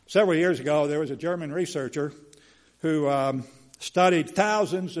Several years ago, there was a German researcher who studied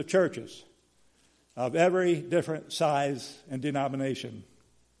thousands of churches of every different size and denomination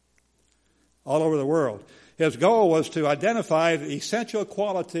all over the world. His goal was to identify the essential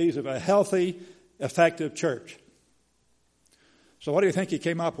qualities of a healthy, effective church. So what do you think he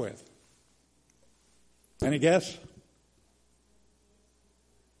came up with? Any guess?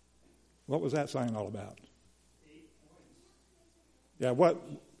 What was that sign all about? 8 points. Yeah,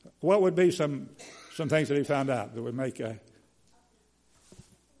 what would be some things that he found out that would make a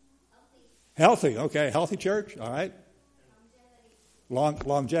healthy? Okay, healthy church. All right.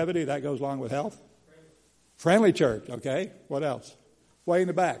 Longevity, that goes along with health. Friendly church. Okay. What else? Way in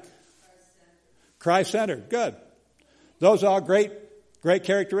the back. Christ-centered. Good. Those are all great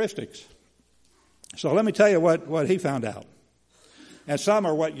characteristics. So let me tell you what he found out. And some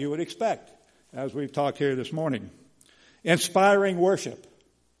are what you would expect, as we've talked here this morning. Inspiring worship.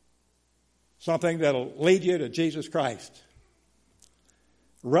 Something that'll lead you to Jesus Christ.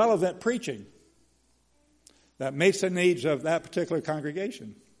 Relevant preaching that meets the needs of that particular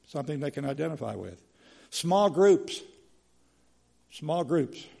congregation. Something they can identify with. Small groups.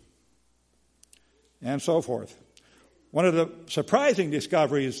 And so forth. One of the surprising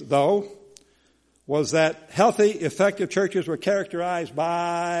discoveries, though, was that healthy, effective churches were characterized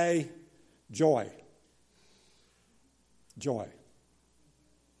by joy. Joy.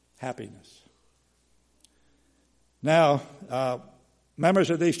 Happiness. Now,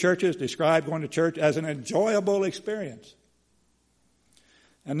 members of these churches describe going to church as an enjoyable experience.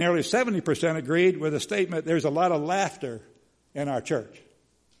 And nearly 70% agreed with the statement, there's a lot of laughter in our church.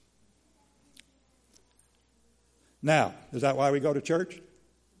 Now, is that why we go to church?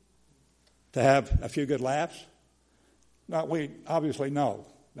 To have a few good laughs? No, we obviously know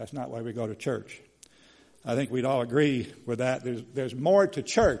that's not why we go to church. I think we'd all agree with that. There's more to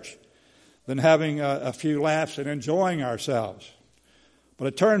church than having a few laughs and enjoying ourselves. But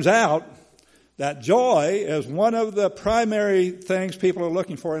it turns out that joy is one of the primary things people are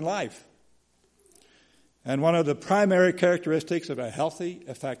looking for in life. And one of the primary characteristics of a healthy,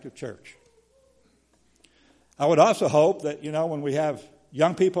 effective church. I would also hope that, when we have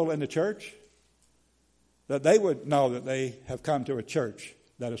young people in the church, that they would know that they have come to a church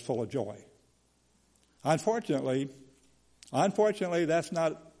that is full of joy. Unfortunately, that's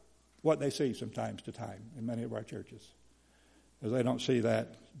not what they see from time to time in many of our churches, because they don't see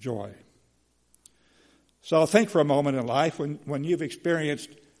that joy. So think for a moment in life when you've experienced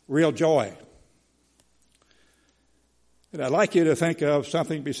real joy. And I'd like you to think of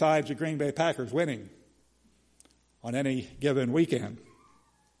something besides the Green Bay Packers winning on any given weekend.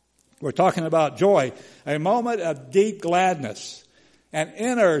 We're talking about joy, a moment of deep gladness, an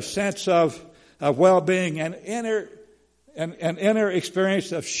inner sense of well-being, an inner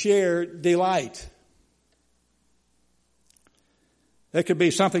experience of sheer delight. It could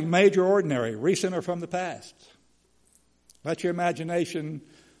be something major, ordinary, recent or from the past. Let your imagination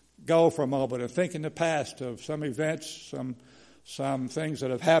go for a moment and think in the past of some events, some things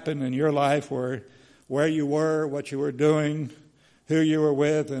that have happened in your life where you were, what you were doing, who you were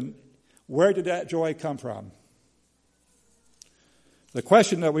with, and where did that joy come from? The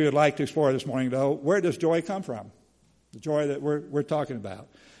question that we would like to explore this morning, though, where does joy come from? The joy that we're talking about.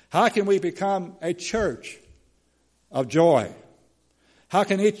 How can we become a church of joy? How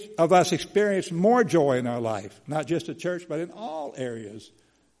can each of us experience more joy in our life? Not just at church, but in all areas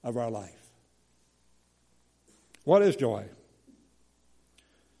of our life. What is joy?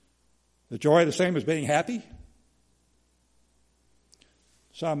 Is joy the same as being happy?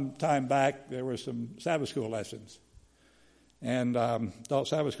 Some time back, there were some Sabbath school lessons, and adult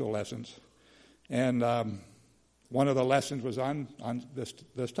Sabbath school lessons. And one of the lessons was on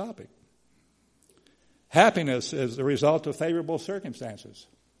this topic. Happiness is the result of favorable circumstances.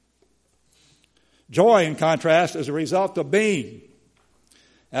 Joy, in contrast, is a result of being,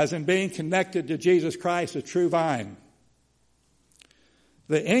 as in being connected to Jesus Christ, the true vine.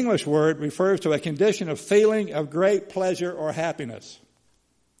 The English word refers to a condition of feeling of great pleasure or happiness.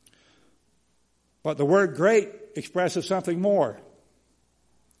 But the word great expresses something more.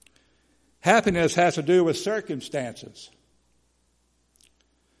 Happiness has to do with circumstances.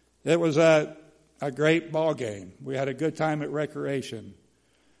 It was a great ball game. We had a good time at recreation.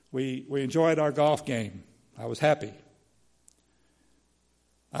 We enjoyed our golf game. I was happy.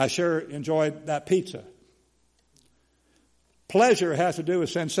 I sure enjoyed that pizza. Pleasure has to do with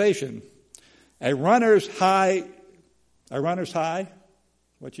sensation. A runner's high,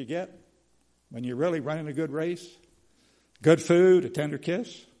 what you get when you're really running a good race? Good food, a tender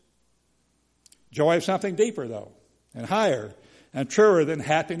kiss. Joy is something deeper, though, and higher. and truer than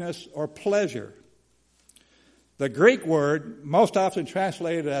happiness or pleasure. The Greek word, most often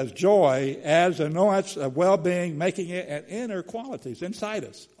translated as joy, adds a nuance of well-being, making it an inner quality. It's inside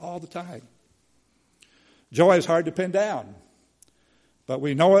us all the time. Joy is hard to pin down, but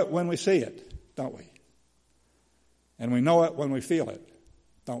we know it when we see it, don't we? And we know it when we feel it,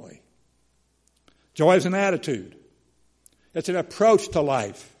 don't we? Joy is an attitude. It's an approach to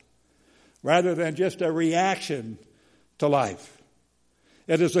life rather than just a reaction to life.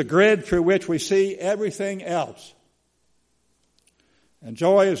 It is a grid through which we see everything else. And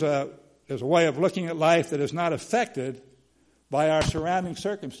joy is a way of looking at life that is not affected by our surrounding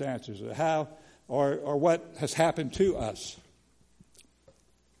circumstances or what has happened to us.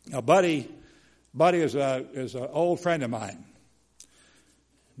 Now, Buddy is an old friend of mine.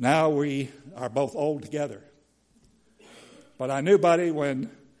 Now we are both old together. But I knew Buddy when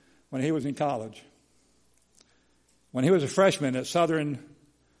he was in college. When he was a freshman at Southern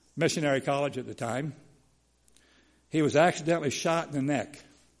Missionary College at the time, he was accidentally shot in the neck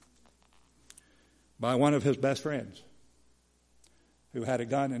by one of his best friends who had a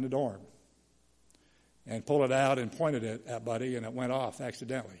gun in the dorm and pulled it out and pointed it at Buddy, and it went off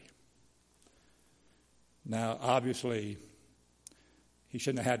accidentally. Now, obviously, he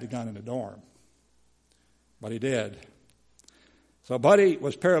shouldn't have had the gun in the dorm, but he did. So Buddy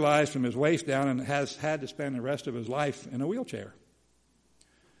was paralyzed from his waist down and has had to spend the rest of his life in a wheelchair.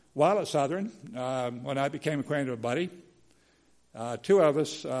 While at Southern, when I became acquainted with Buddy, two of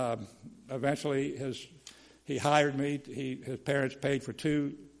us eventually he hired me. His parents paid for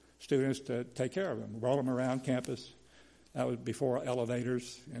two students to take care of him, roll him around campus. That was before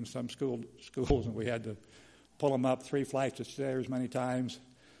elevators in some schools, and we had to pull him up 3 flights of stairs many times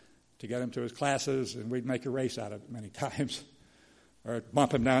to get him to his classes, and we'd make a race out of it many times. Or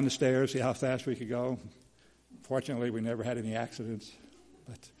bump him down the stairs, see how fast we could go. Fortunately, we never had any accidents,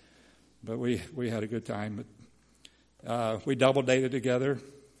 but we had a good time. But we double dated together.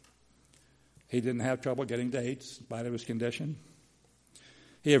 He didn't have trouble getting dates in spite of his condition.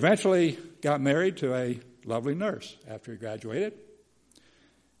 He eventually got married to a lovely nurse after he graduated,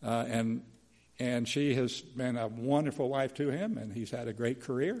 and she has been a wonderful wife to him, and he's had a great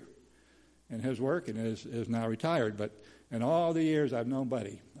career in his work and is now retired. But in all the years I've known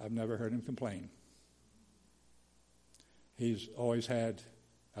Buddy, I've never heard him complain. He's always had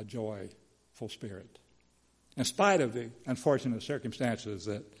a joyful spirit, in spite of the unfortunate circumstances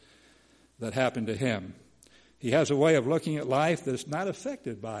that happened to him. He has a way of looking at life that's not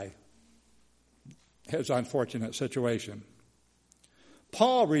affected by his unfortunate situation.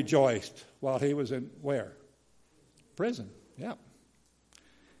 Paul rejoiced while he was in where? Prison, yeah.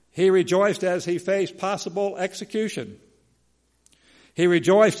 He rejoiced as he faced possible execution. He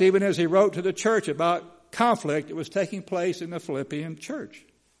rejoiced even as he wrote to the church about conflict that was taking place in the Philippian church.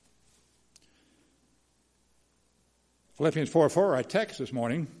 Philippians 4:4, our text this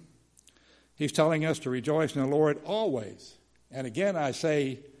morning, he's telling us to rejoice in the Lord always. And again, I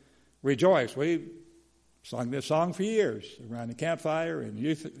say rejoice. We've sung this song for years around the campfire and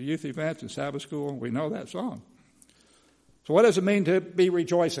youth events and Sabbath school. We know that song. So what does it mean to be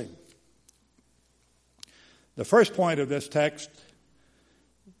rejoicing? The first point of this text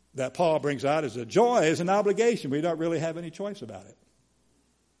that Paul brings out is that joy is an obligation. We don't really have any choice about it.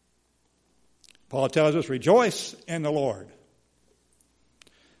 Paul tells us, rejoice in the Lord.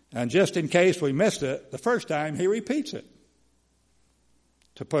 And just in case we missed it, the first time he repeats it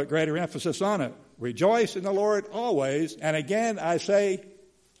to put greater emphasis on it. Rejoice in the Lord always. And again, I say,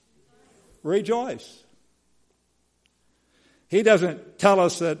 rejoice. He doesn't tell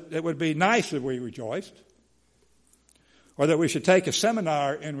us that it would be nice if we rejoiced, or that we should take a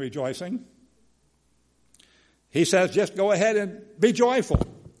seminar in rejoicing. He says, just go ahead and be joyful.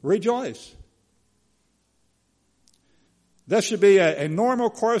 Rejoice. This should be a normal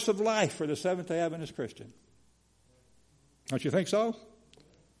course of life for the Seventh-day Adventist Christian. Don't you think so?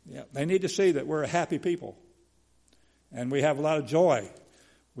 Yeah. They need to see that we're a happy people. And we have a lot of joy.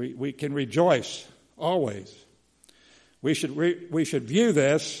 We can rejoice always. We should view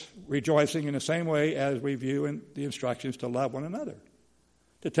this rejoicing in the same way as we view in the instructions to love one another,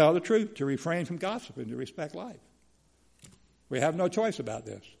 to tell the truth, to refrain from gossip, and to respect life. We have no choice about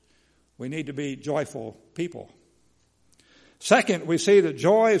this. We need to be joyful people. Second, we see that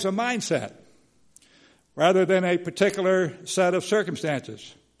joy is a mindset rather than a particular set of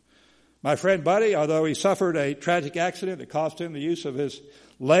circumstances. My friend Buddy, although he suffered a tragic accident that cost him the use of his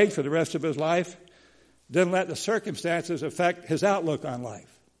leg for the rest of his life, didn't let the circumstances affect his outlook on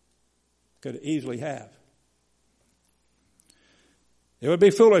life. Could easily have. It would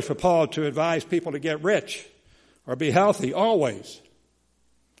be foolish for Paul to advise people to get rich or be healthy always,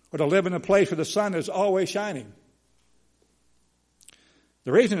 or to live in a place where the sun is always shining.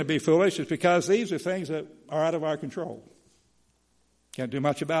 The reason to be foolish is because these are things that are out of our control. Can't do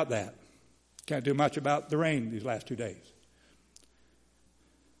much about that. Can't do much about the rain these last 2 days.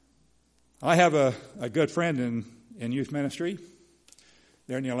 I have a good friend in youth ministry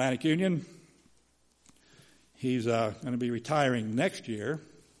there in the Atlantic Union. He's going to be retiring next year.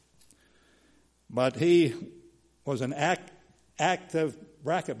 But he was an active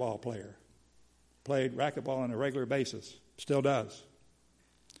racquetball player. Played racquetball on a regular basis. Still does.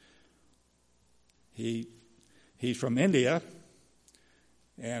 He's from India.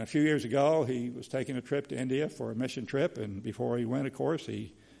 And a few years ago, he was taking a trip to India for a mission trip. And before he went, of course,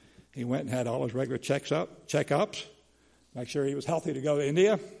 he went and had all his regular checkups, make sure he was healthy to go to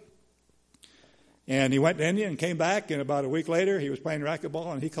India. And he went to India and came back, and about a week later, he was playing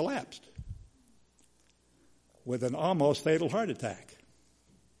racquetball, and he collapsed with an almost fatal heart attack.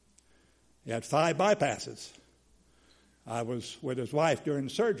 He had 5 bypasses. I was with his wife during the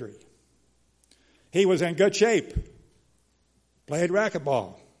surgery. He was in good shape, played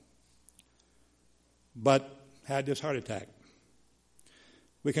racquetball, but had this heart attack.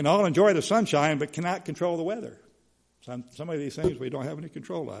 We can all enjoy the sunshine, but cannot control the weather. Some of these things we don't have any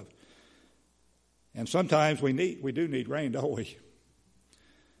control of. And sometimes we do need rain, don't we?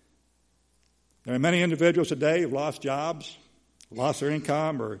 There are many individuals today who've lost jobs, lost their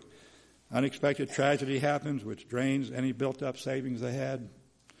income, or unexpected tragedy happens which drains any built-up savings they had.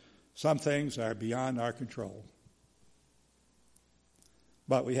 Some things are beyond our control.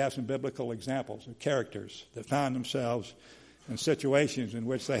 But we have some biblical examples of characters that found themselves in situations in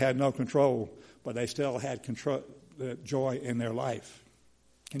which they had no control, but they still had joy in their life.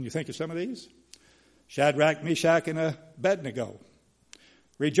 Can you think of some of these? Shadrach, Meshach, and Abednego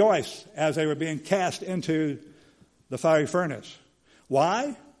rejoiced as they were being cast into the fiery furnace.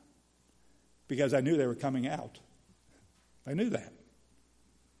 Why? Because I knew they were coming out. I knew that.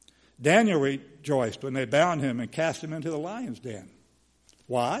 Daniel rejoiced when they bound him and cast him into the lion's den.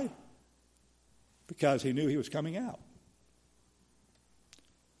 Why? Because he knew he was coming out.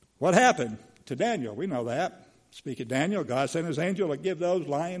 What happened to Daniel? We know that. Speak of Daniel, God sent his angel to give those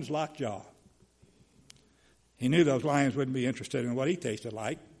lions lockjaw. He knew those lions wouldn't be interested in what he tasted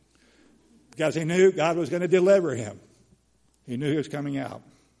like because he knew God was going to deliver him. He knew he was coming out.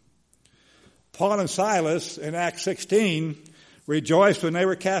 Paul and Silas in Acts 16 rejoiced when they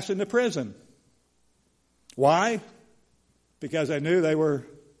were cast into prison. Why? Because they knew they were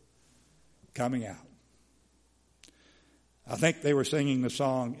coming out. I think they were singing the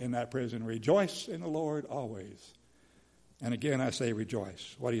song in that prison, "Rejoice in the Lord always." And again, I say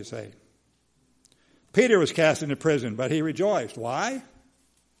rejoice. What do you say? Peter was cast into prison, but he rejoiced. Why?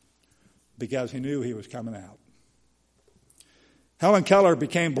 Because he knew he was coming out. Helen Keller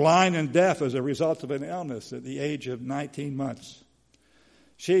became blind and deaf as a result of an illness at the age of 19 months.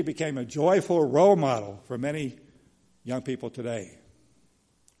 She became a joyful role model for many young people today.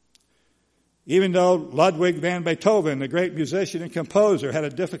 Even though Ludwig van Beethoven, the great musician and composer, had a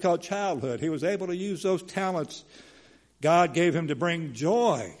difficult childhood, he was able to use those talents God gave him to bring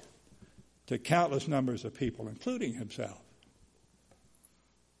joy to countless numbers of people, including himself.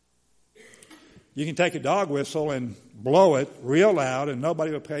 You can take a dog whistle and blow it real loud and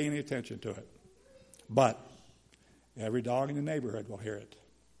nobody will pay any attention to it. But every dog in the neighborhood will hear it.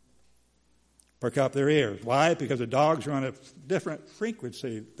 Perk up their ears. Why? Because the dogs are on a different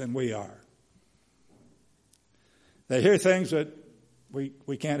frequency than we are. They hear things that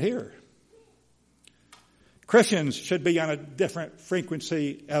we can't hear. Christians should be on a different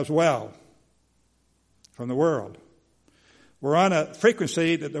frequency as well from the world. We're on a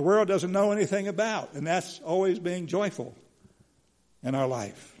frequency that the world doesn't know anything about, and that's always being joyful in our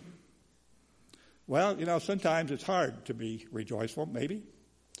life. Well, sometimes it's hard to be rejoiceful, maybe,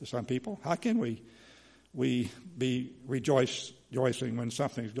 to some people. How can we be rejoicing when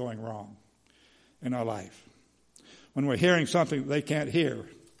something's going wrong in our life? When we're hearing something they can't hear.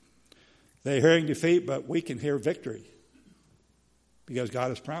 They're hearing defeat, but we can hear victory because God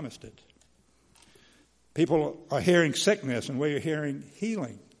has promised it. People are hearing sickness and we are hearing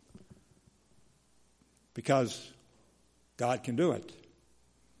healing because God can do it.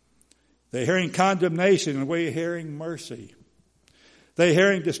 They're hearing condemnation and we are hearing mercy. They're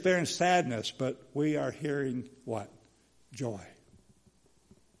hearing despair and sadness, but we are hearing what? Joy.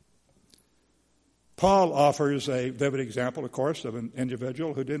 Paul offers a vivid example, of course, of an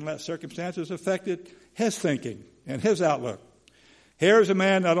individual who didn't let circumstances affect his thinking and his outlook. Here's a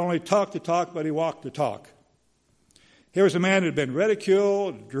man not only talked the talk, but he walked the talk. Here's a man who had been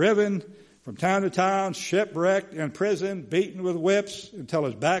ridiculed, driven, from town to town, shipwrecked, in prison, beaten with whips until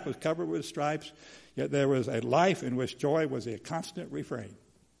his back was covered with stripes. Yet there was a life in which joy was a constant refrain.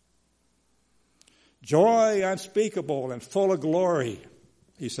 Joy unspeakable and full of glory,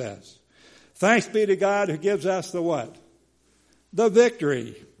 he says. Thanks be to God who gives us the what? The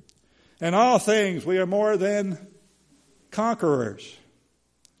victory. In all things we are more than conquerors.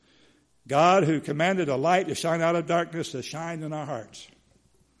 God who commanded a light to shine out of darkness to shine in our hearts.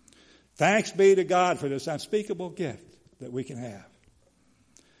 Thanks be to God for this unspeakable gift that we can have.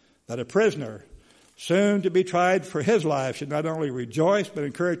 That a prisoner soon to be tried for his life should not only rejoice but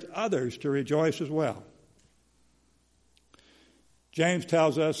encourage others to rejoice as well. James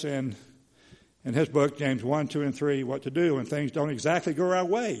tells us in his book, James 1, 2, and 3, what to do when things don't exactly go our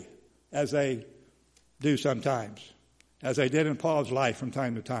way, as they do sometimes, as they did in Paul's life from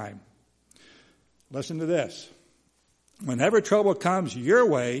time to time. Listen to this. Whenever trouble comes your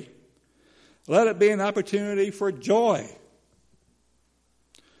way, let it be an opportunity for joy.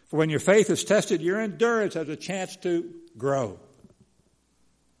 For when your faith is tested, your endurance has a chance to grow.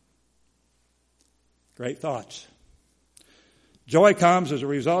 Great thoughts. Joy comes as a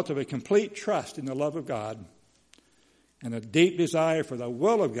result of a complete trust in the love of God and a deep desire for the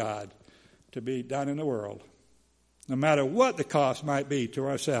will of God to be done in the world, no matter what the cost might be to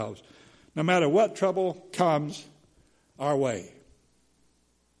ourselves, no matter what trouble comes our way.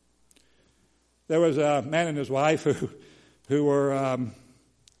 There was a man and his wife who were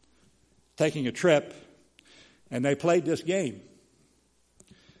taking a trip, and they played this game.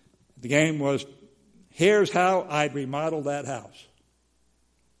 The game was, here's how I'd remodel that house.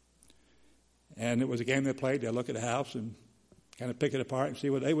 And it was a game they played. They'd look at a house and kind of pick it apart and see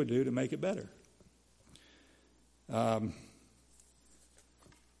what they would do to make it better. Well,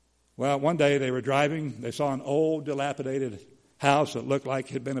 one day they were driving. They saw an old, dilapidated house that looked like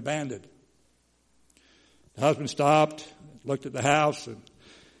it had been abandoned. The husband stopped, looked at the house, and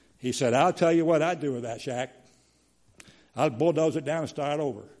he said, I'll tell you what I'd do with that shack. I'd bulldoze it down and start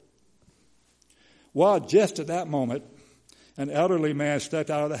over. Well, just at that moment, an elderly man stepped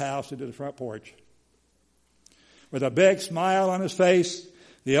out of the house into the front porch. With a big smile on his face,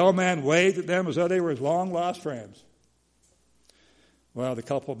 the old man waved at them as though they were his long-lost friends. Well, the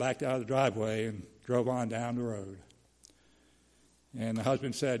couple backed out of the driveway and drove on down the road. And the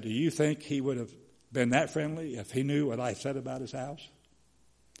husband said, do you think he would have been that friendly if he knew what I said about his house?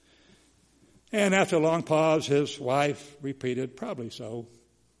 And after a long pause, his wife repeated, probably so.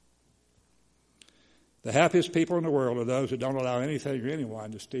 The happiest people in the world are those who don't allow anything or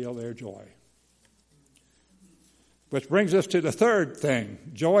anyone to steal their joy. Which brings us to the third thing.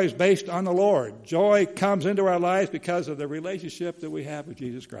 Joy is based on the Lord. Joy comes into our lives because of the relationship that we have with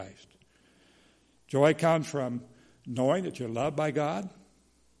Jesus Christ. Joy comes from knowing that you're loved by God,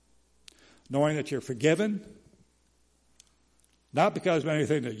 knowing that you're forgiven, not because of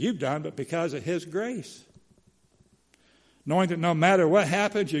anything that you've done, but because of His grace. Knowing that no matter what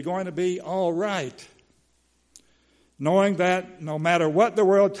happens, you're going to be all right. Knowing that no matter what the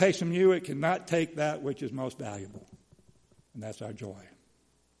world takes from you, it cannot take that which is most valuable. And that's our joy.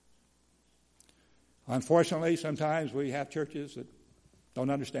 Unfortunately, sometimes we have churches that don't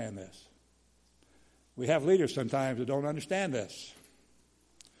understand this. We have leaders sometimes that don't understand this.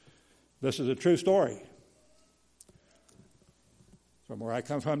 This is a true story. From where I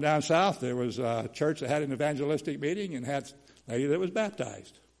come from down south, there was a church that had an evangelistic meeting and had a lady that was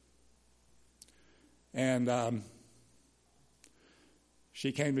baptized. And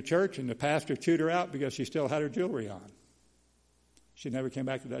she came to church, and the pastor chewed her out because she still had her jewelry on. She never came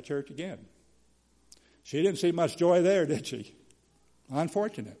back to that church again. She didn't see much joy there, did she?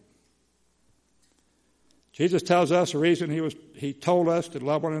 Unfortunate. Jesus tells us the reason he told us to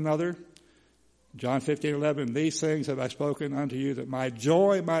love one another. John 15:11, these things have I spoken unto you, that my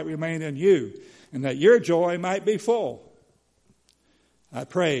joy might remain in you, and that your joy might be full. I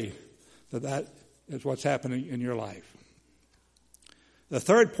pray that is what's happening in your life. The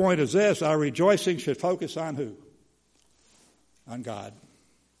third point is this: our rejoicing should focus on who? On God.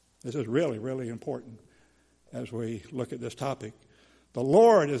 This is really, really important as we look at this topic. The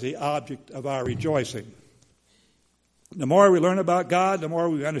Lord is the object of our rejoicing. The more we learn about God, the more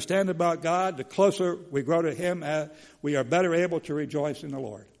we understand about God, the closer we grow to Him, we are better able to rejoice in the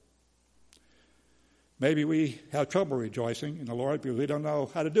Lord. Maybe we have trouble rejoicing in the Lord because we don't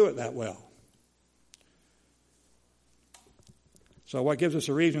know how to do it that well. So what gives us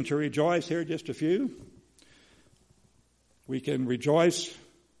a reason to rejoice? Here, just a few. We can rejoice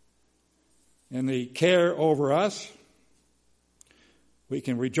in the care over us. We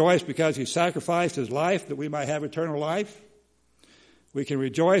can rejoice because He sacrificed His life that we might have eternal life. We can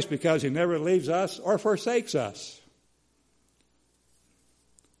rejoice because he never leaves us or forsakes us.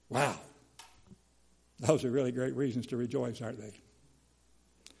 Wow. Those are really great reasons to rejoice, aren't they?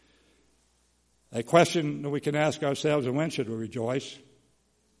 A question that we can ask ourselves is, when should we rejoice?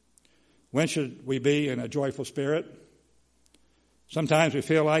 When should we be in a joyful spirit? Sometimes we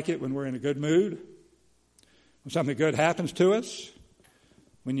feel like it when we're in a good mood, when something good happens to us,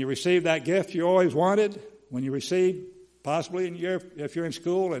 when you receive that gift you always wanted, when you receive, possibly if you're in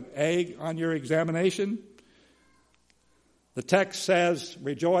school, an A on your examination. The text says,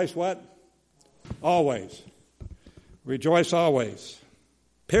 rejoice what? Always. Rejoice always.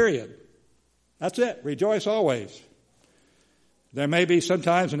 Period. That's it. Rejoice always. There may be some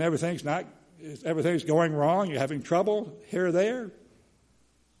times when everything's going wrong, you're having trouble here or there.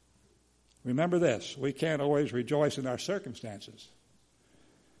 Remember this, we can't always rejoice in our circumstances,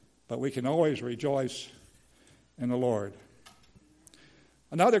 but we can always rejoice in the Lord.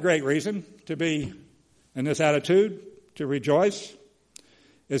 Another great reason to be in this attitude, to rejoice,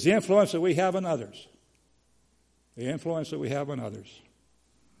 is the influence that we have on others. The influence that we have on others.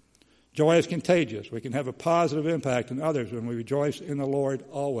 Joy is contagious. We can have a positive impact on others when we rejoice in the Lord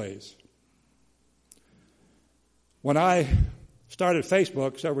always. When I started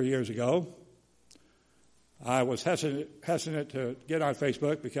Facebook several years ago, I was hesitant to get on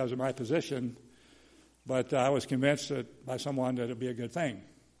Facebook because of my position, but I was convinced that by someone that it would be a good thing.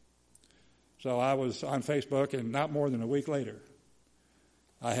 So I was on Facebook, and not more than a week later,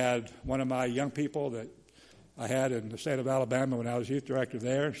 I had one of my young people that I had in the state of Alabama when I was youth director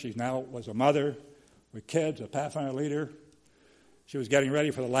there. She now was a mother with kids, a Pathfinder leader. She was getting ready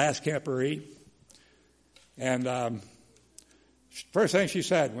for the last camporee. And first thing she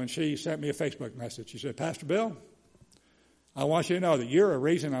said when she sent me a Facebook message, she said, Pastor Bill, I want you to know that you're a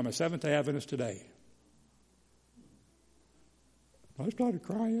reason I'm a Seventh-day Adventist today. I started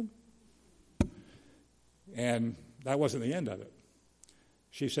crying. And that wasn't the end of it.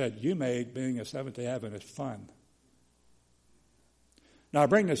 She said, you made being a Seventh-day Adventist fun. Now, I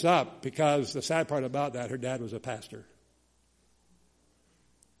bring this up because the sad part about that, her dad was a pastor.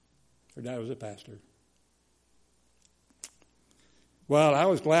 Her dad was a pastor. Well, I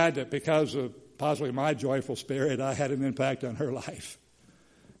was glad that because of possibly my joyful spirit, I had an impact on her life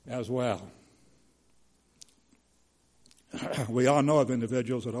as well. We all know of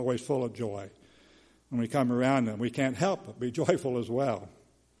individuals that are always full of joy. When we come around them, we can't help but be joyful as well.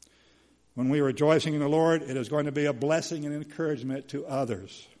 When we are rejoicing in the Lord, it is going to be a blessing and encouragement to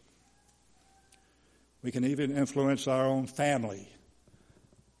others. We can even influence our own family.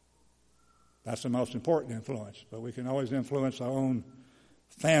 That's the most important influence, but we can always influence our own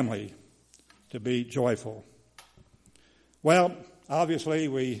family to be joyful. Well, obviously,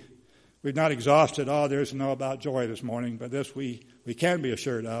 we've not exhausted all there is to know about joy this morning, but this we can be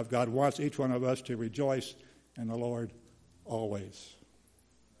assured of. God wants each one of us to rejoice in the Lord always.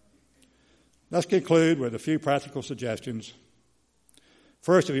 Let's conclude with a few practical suggestions.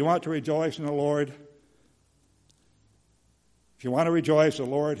 First, if you want to rejoice in the Lord, if you want to rejoice, the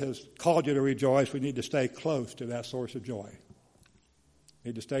Lord has called you to rejoice, we need to stay close to that source of joy. We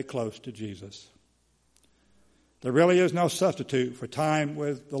need to stay close to Jesus. There really is no substitute for time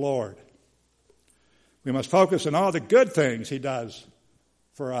with the Lord. We must focus on all the good things He does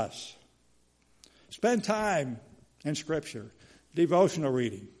for us. Spend time in Scripture, devotional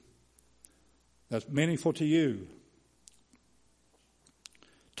reading that's meaningful to you.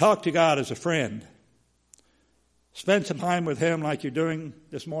 Talk to God as a friend. Spend some time with Him like you're doing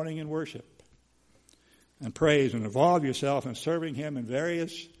this morning in worship. And praise and involve yourself in serving Him in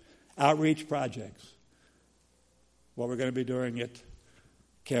various outreach projects. What we're going to be doing at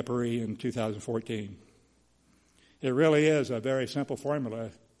Camporee in 2014. It really is a very simple formula.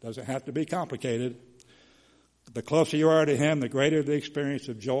 It doesn't have to be complicated. The closer you are to Him, the greater the experience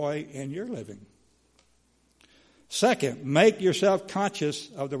of joy in your living. Second, make yourself conscious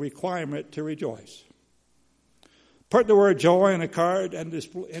of the requirement to rejoice. Put the word joy in a card and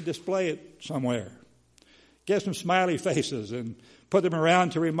display it somewhere. Get some smiley faces and put them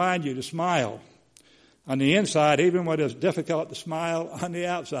around to remind you to smile on the inside, even when it's difficult to smile on the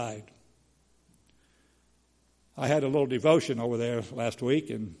outside. I had a little devotion over there last week,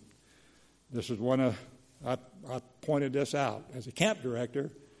 and this is I pointed this out. As a camp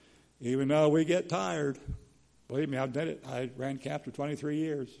director, even though we get tired, believe me, I've done it. I ran camp for 23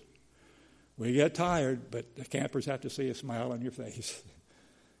 years. We get tired, but the campers have to see a smile on your face.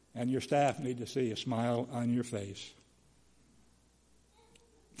 And your staff need to see a smile on your face.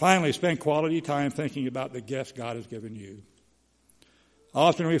 Finally, spend quality time thinking about the gifts God has given you.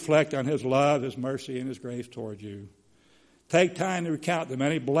 Often reflect on His love, His mercy, and His grace towards you. Take time to recount the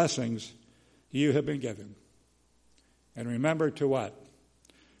many blessings you have been given. And remember to what?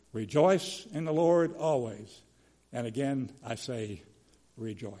 Rejoice in the Lord always. And again, I say,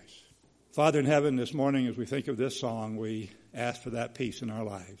 rejoice. Father in heaven, this morning as we think of this song, we ask for that peace in our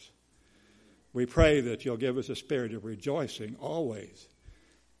lives. We pray that you'll give us a spirit of rejoicing always,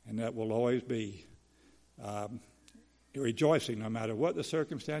 and that we'll always be rejoicing no matter what the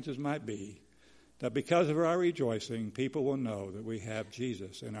circumstances might be, that because of our rejoicing, people will know that we have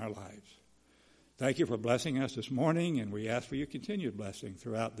Jesus in our lives. Thank you for blessing us this morning, and we ask for your continued blessing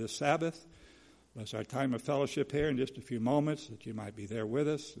throughout this Sabbath. Bless our time of fellowship here in just a few moments, that you might be there with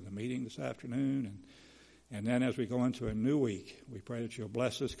us in the meeting this afternoon. And then as we go into a new week, we pray that you'll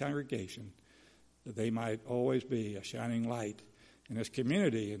bless this congregation, that they might always be a shining light in this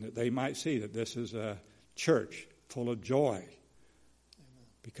community, and that they might see that this is a church full of joy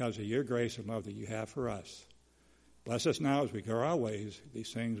because of your grace and love that you have for us. Bless us now as we go our ways.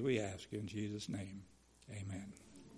 These things we ask in Jesus' name. Amen.